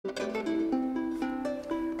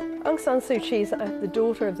Aung San Suu Kyi is the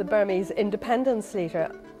daughter of the Burmese independence leader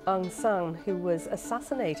Aung San, who was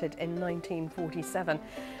assassinated in 1947.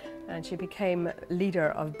 And she became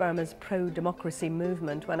leader of Burma's pro-democracy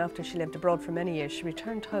movement when, after she lived abroad for many years, she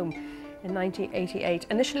returned home in 1988,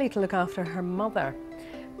 initially to look after her mother.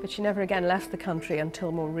 But she never again left the country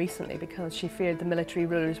until more recently because she feared the military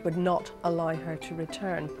rulers would not allow her to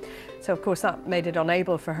return. So, of course, that made it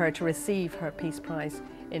unable for her to receive her Peace Prize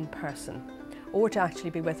in person, or to actually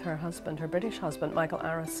be with her husband, her British husband, Michael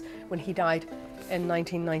Arras, when he died in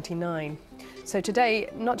 1999. So today,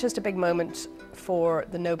 not just a big moment for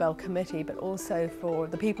the Nobel Committee, but also for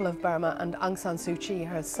the people of Burma and Aung San Suu Kyi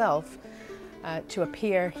herself to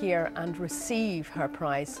appear here and receive her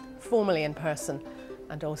prize formally in person,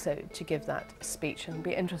 and also to give that speech. And it'll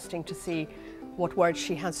be interesting to see what words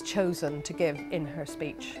she has chosen to give in her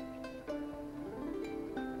speech.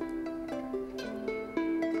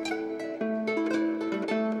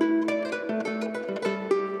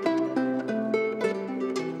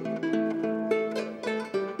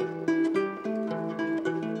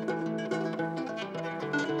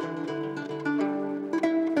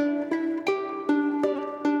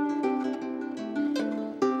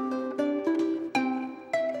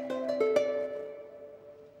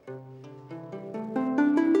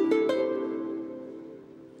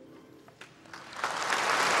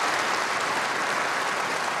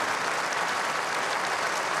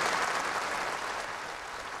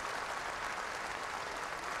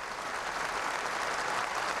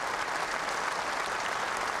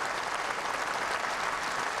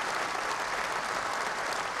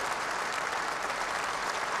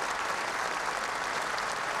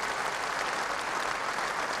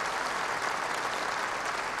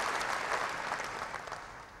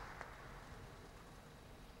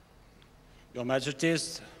 Your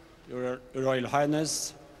Majesties, Your Royal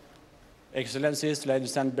Highness, Excellencies,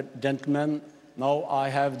 ladies and gentlemen, now I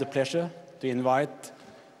have the pleasure to invite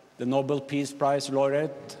the Nobel Peace Prize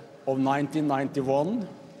laureate of 1991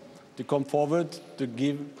 to come forward to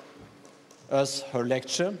give us her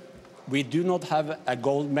lecture. We do not have a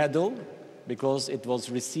gold medal because it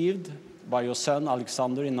was received by your son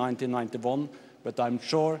Alexander in 1991, but I'm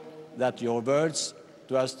sure that your words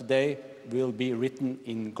to us today will be written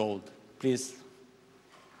in gold. Please.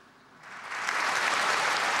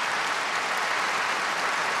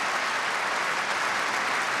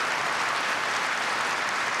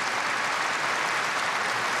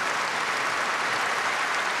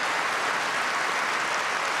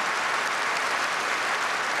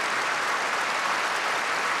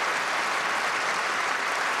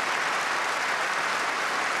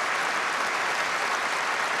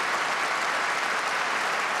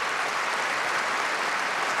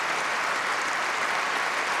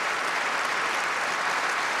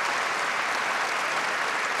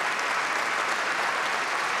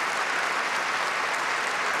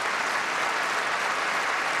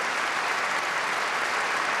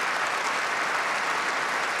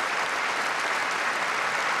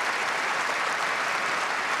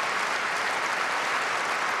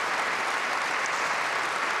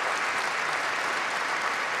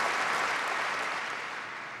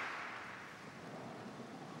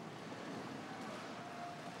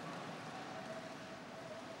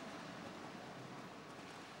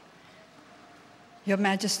 Your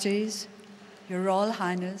Majesties, Your Royal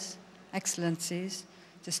Highness, Excellencies,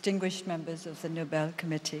 distinguished members of the Nobel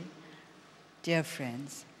Committee, dear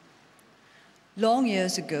friends. Long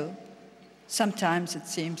years ago, sometimes it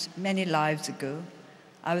seems many lives ago,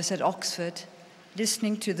 I was at Oxford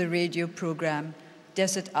listening to the radio program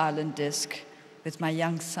Desert Island Disc with my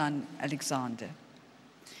young son, Alexander.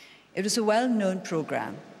 It was a well-known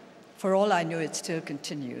program. For all I know, it still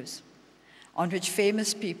continues, on which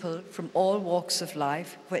famous people from all walks of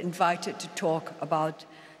life were invited to talk about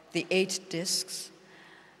the 8 discs,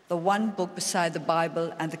 the one book beside the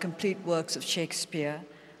Bible and the complete works of Shakespeare,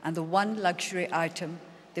 and the one luxury item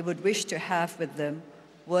they would wish to have with them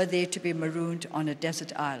were they to be marooned on a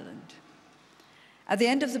desert island. At the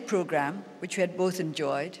end of the program, which we had both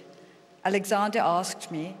enjoyed, Alexander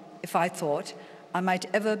asked me if I thought I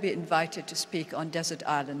might ever be invited to speak on desert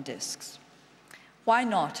island discs. Why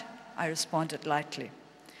not? I responded lightly.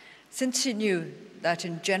 Since he knew that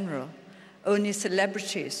in general, only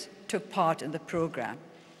celebrities took part in the program,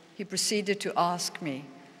 he proceeded to ask me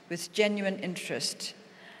with genuine interest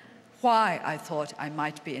why I thought I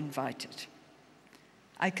might be invited.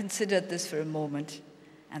 I considered this for a moment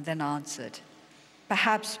and then answered,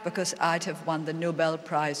 perhaps because I'd have won the Nobel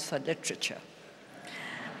Prize for Literature.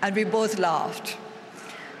 And we both laughed.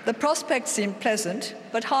 The prospect seemed pleasant,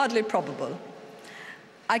 but hardly probable.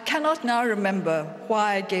 I cannot now remember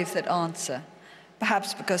why I gave that answer,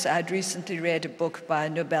 perhaps because I had recently read a book by a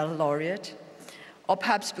Nobel laureate, or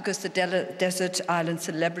perhaps because the desert island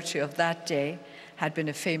celebrity of that day had been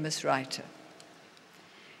a famous writer.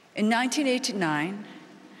 In 1989,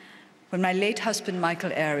 when my late husband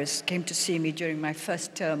Michael Ayres came to see me during my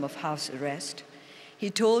first term of house arrest, he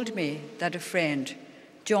told me that a friend,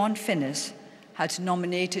 John Finnis, had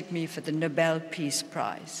nominated me for the Nobel Peace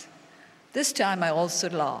Prize. This time I also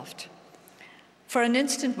laughed. For an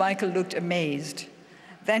instant, Michael looked amazed.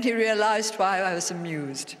 Then he realized why I was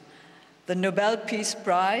amused. The Nobel Peace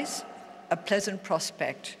Prize, a pleasant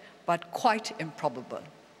prospect, but quite improbable.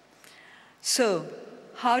 So,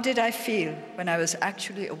 how did I feel when I was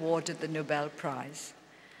actually awarded the Nobel Prize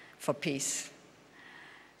for Peace?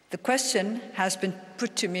 The question has been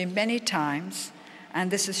put to me many times, and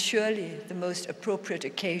this is surely the most appropriate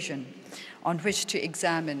occasion on which to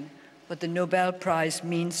examine what the Nobel Prize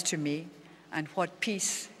means to me and what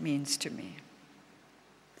peace means to me.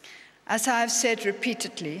 As I have said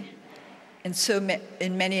repeatedly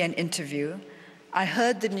in many an interview, I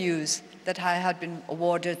heard the news that I had been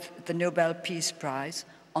awarded the Nobel Peace Prize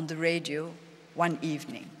on the radio one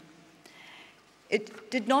evening.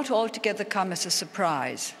 It did not altogether come as a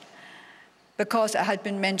surprise, because I had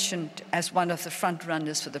been mentioned as one of the front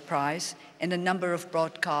runners for the prize in a number of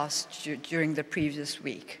broadcasts during the previous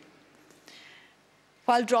week.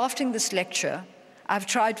 While drafting this lecture, I've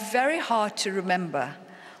tried very hard to remember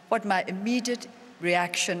what my immediate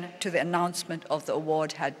reaction to the announcement of the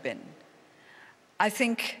award had been. I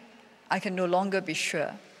think I can no longer be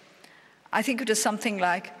sure. I think it was something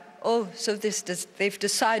like, oh, so they've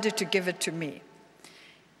decided to give it to me.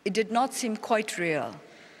 It did not seem quite real,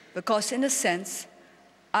 because in a sense,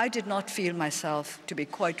 I did not feel myself to be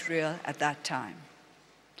quite real at that time.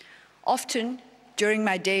 Often, during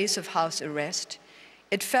my days of house arrest,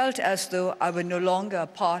 it felt as though I were no longer a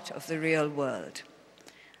part of the real world.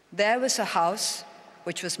 There was a house,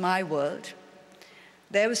 which was my world.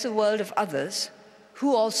 There was the world of others,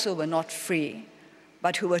 who also were not free,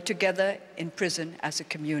 but who were together in prison as a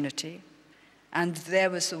community. And there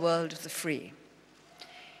was the world of the free.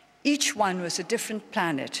 Each one was a different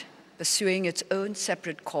planet, pursuing its own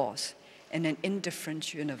separate course in an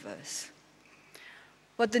indifferent universe.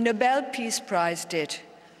 What the Nobel Peace Prize did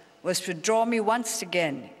was to draw me once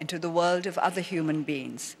again into the world of other human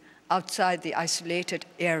beings, outside the isolated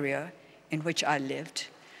area in which I lived,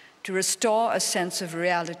 to restore a sense of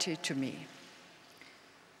reality to me.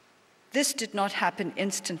 This did not happen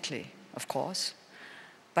instantly, of course,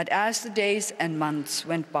 but as the days and months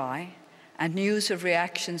went by and news of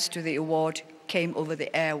reactions to the award came over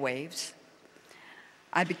the airwaves,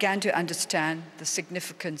 I began to understand the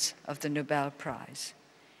significance of the Nobel Prize.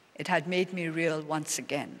 It had made me real once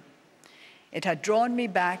again. It had drawn me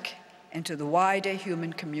back into the wider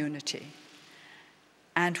human community.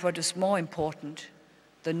 And what is more important,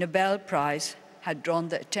 the Nobel Prize had drawn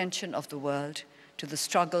the attention of the world to the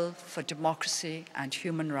struggle for democracy and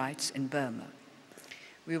human rights in Burma.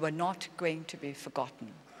 We were not going to be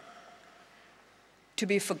forgotten. To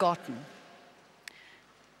be forgotten.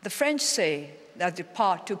 The French say that to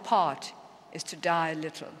part is to die a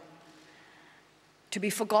little. To be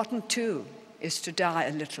forgotten too is to die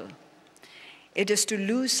a little. It is to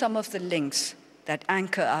lose some of the links that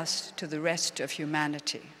anchor us to the rest of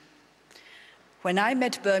humanity. When I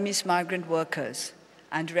met Burmese migrant workers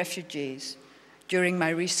and refugees during my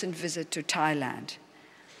recent visit to Thailand,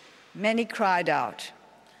 many cried out,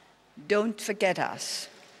 "Don't forget us."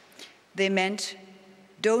 They meant,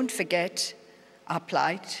 don't forget our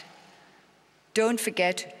plight. Don't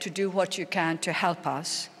forget to do what you can to help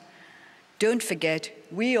us. Don't forget,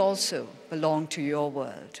 we also belong to your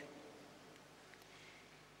world.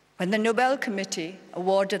 When the Nobel Committee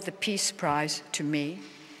awarded the Peace Prize to me,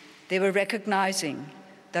 they were recognizing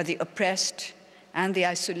that the oppressed and the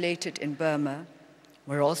isolated in Burma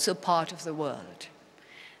were also part of the world.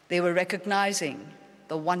 They were recognizing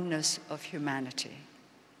the oneness of humanity.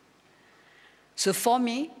 So for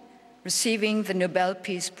me, receiving the Nobel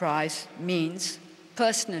Peace Prize means,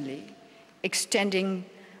 personally, extending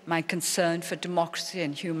my concern for democracy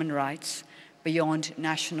and human rights beyond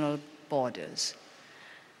national borders.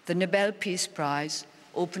 The Nobel Peace Prize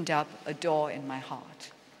opened up a door in my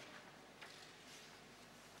heart.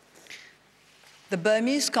 The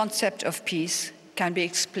Burmese concept of peace can be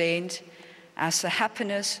explained as the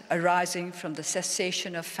happiness arising from the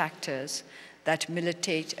cessation of factors that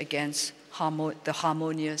militate against the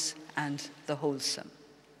harmonious and the wholesome.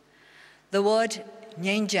 The word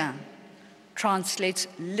nyenjang translates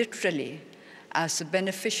literally as the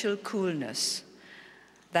beneficial coolness,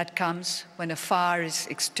 that comes when a fire is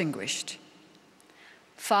extinguished.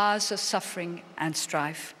 Fires of suffering and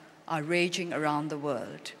strife are raging around the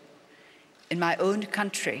world. In my own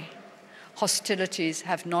country, hostilities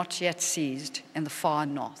have not yet ceased in the far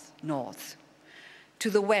north. To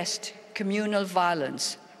the west, communal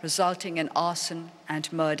violence resulting in arson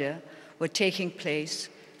and murder were taking place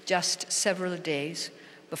just several days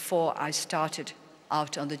before I started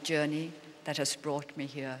out on the journey that has brought me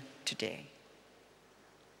here today.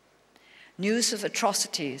 News of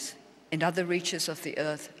atrocities in other reaches of the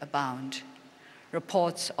earth abound.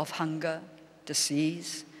 Reports of hunger,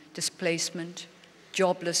 disease, displacement,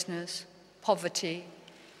 joblessness, poverty,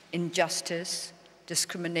 injustice,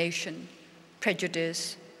 discrimination,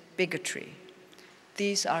 prejudice, bigotry.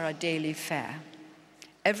 These are our daily fare.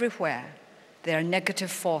 Everywhere, there are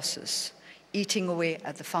negative forces eating away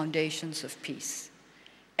at the foundations of peace.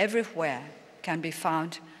 Everywhere can be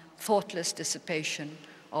found thoughtless dissipation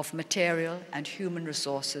of material and human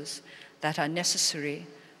resources that are necessary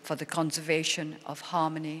for the conservation of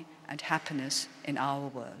harmony and happiness in our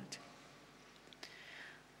world.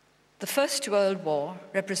 The First World War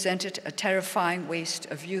represented a terrifying waste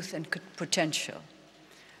of youth and potential,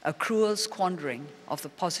 a cruel squandering of the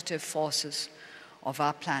positive forces of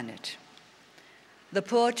our planet. The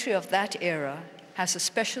poetry of that era has a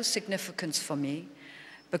special significance for me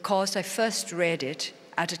because I first read it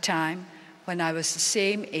at a time when I was the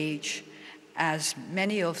same age as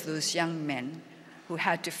many of those young men who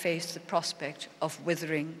had to face the prospect of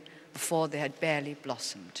withering before they had barely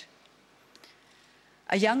blossomed.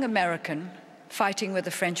 A young American fighting with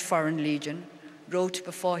the French Foreign Legion wrote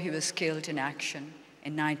before he was killed in action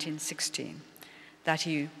in 1916 that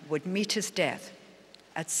he would meet his death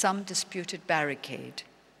at some disputed barricade,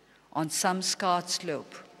 on some scarred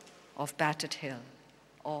slope of battered hill,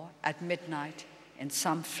 or at midnight in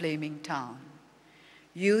some flaming town.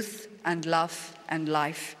 Youth and love and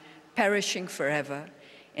life perishing forever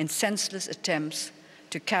in senseless attempts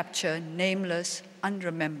to capture nameless,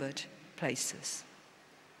 unremembered places.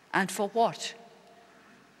 And for what?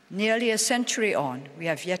 Nearly a century on, we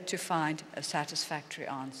have yet to find a satisfactory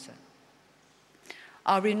answer.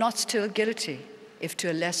 Are we not still guilty, if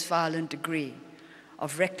to a less violent degree,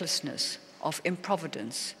 of recklessness, of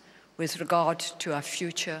improvidence with regard to our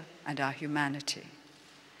future and our humanity?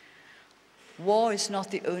 War is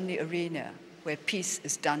not the only arena where peace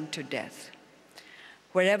is done to death.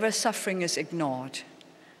 Wherever suffering is ignored,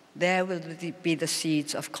 there will be the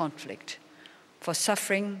seeds of conflict, for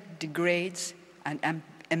suffering degrades and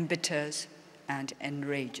embitters and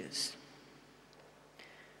enrages.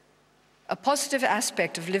 A positive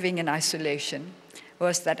aspect of living in isolation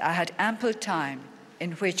was that I had ample time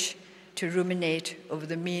in which to ruminate over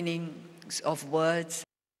the meanings of words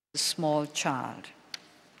as a small child.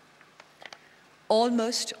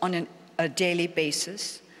 Almost on a daily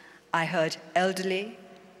basis, I heard elderly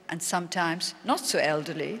and sometimes not so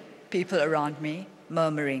elderly people around me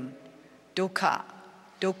murmuring, "Dukkha,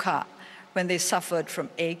 dukkha," when they suffered from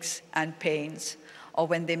aches and pains or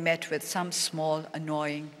when they met with some small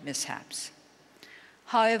annoying mishaps.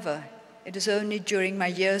 However, it is only during my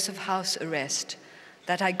years of house arrest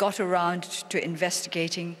that I got around to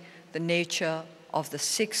investigating the nature of the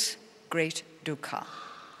 6 great dukkha.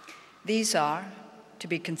 These are to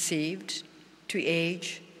be conceived, to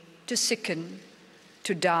age, to sicken,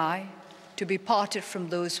 to die, to be parted from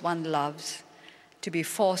those one loves, to be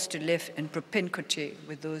forced to live in propinquity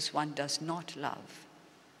with those one does not love.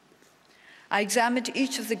 I examined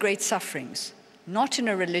each of the great sufferings, not in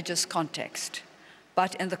a religious context,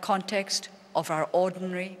 but in the context of our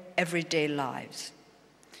ordinary, everyday lives.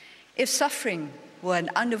 If suffering were an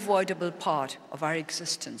unavoidable part of our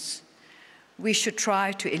existence, we should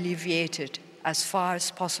try to alleviate it as far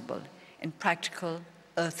as possible in practical,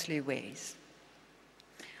 earthly ways.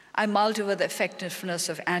 I mulled over the effectiveness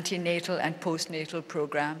of antenatal and postnatal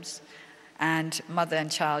programs and mother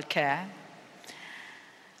and child care,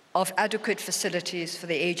 of adequate facilities for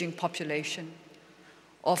the aging population,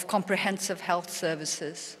 of comprehensive health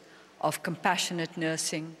services, of compassionate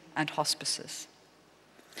nursing and hospices.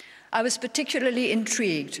 I was particularly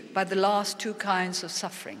intrigued by the last 2 kinds of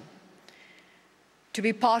suffering: to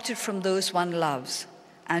be parted from those one loves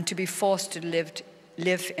and to be forced to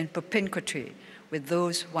live in propinquity with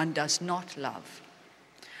those one does not love.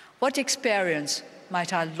 What experience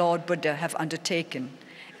might our Lord Buddha have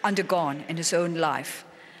undergone in his own life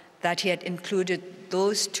that he had included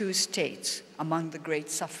those 2 states among the great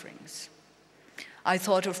sufferings? I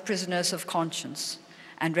thought of prisoners of conscience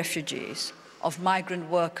and refugees, of migrant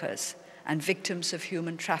workers and victims of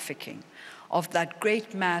human trafficking, of that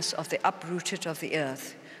great mass of the uprooted of the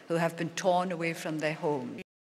earth who have been torn away from their homes.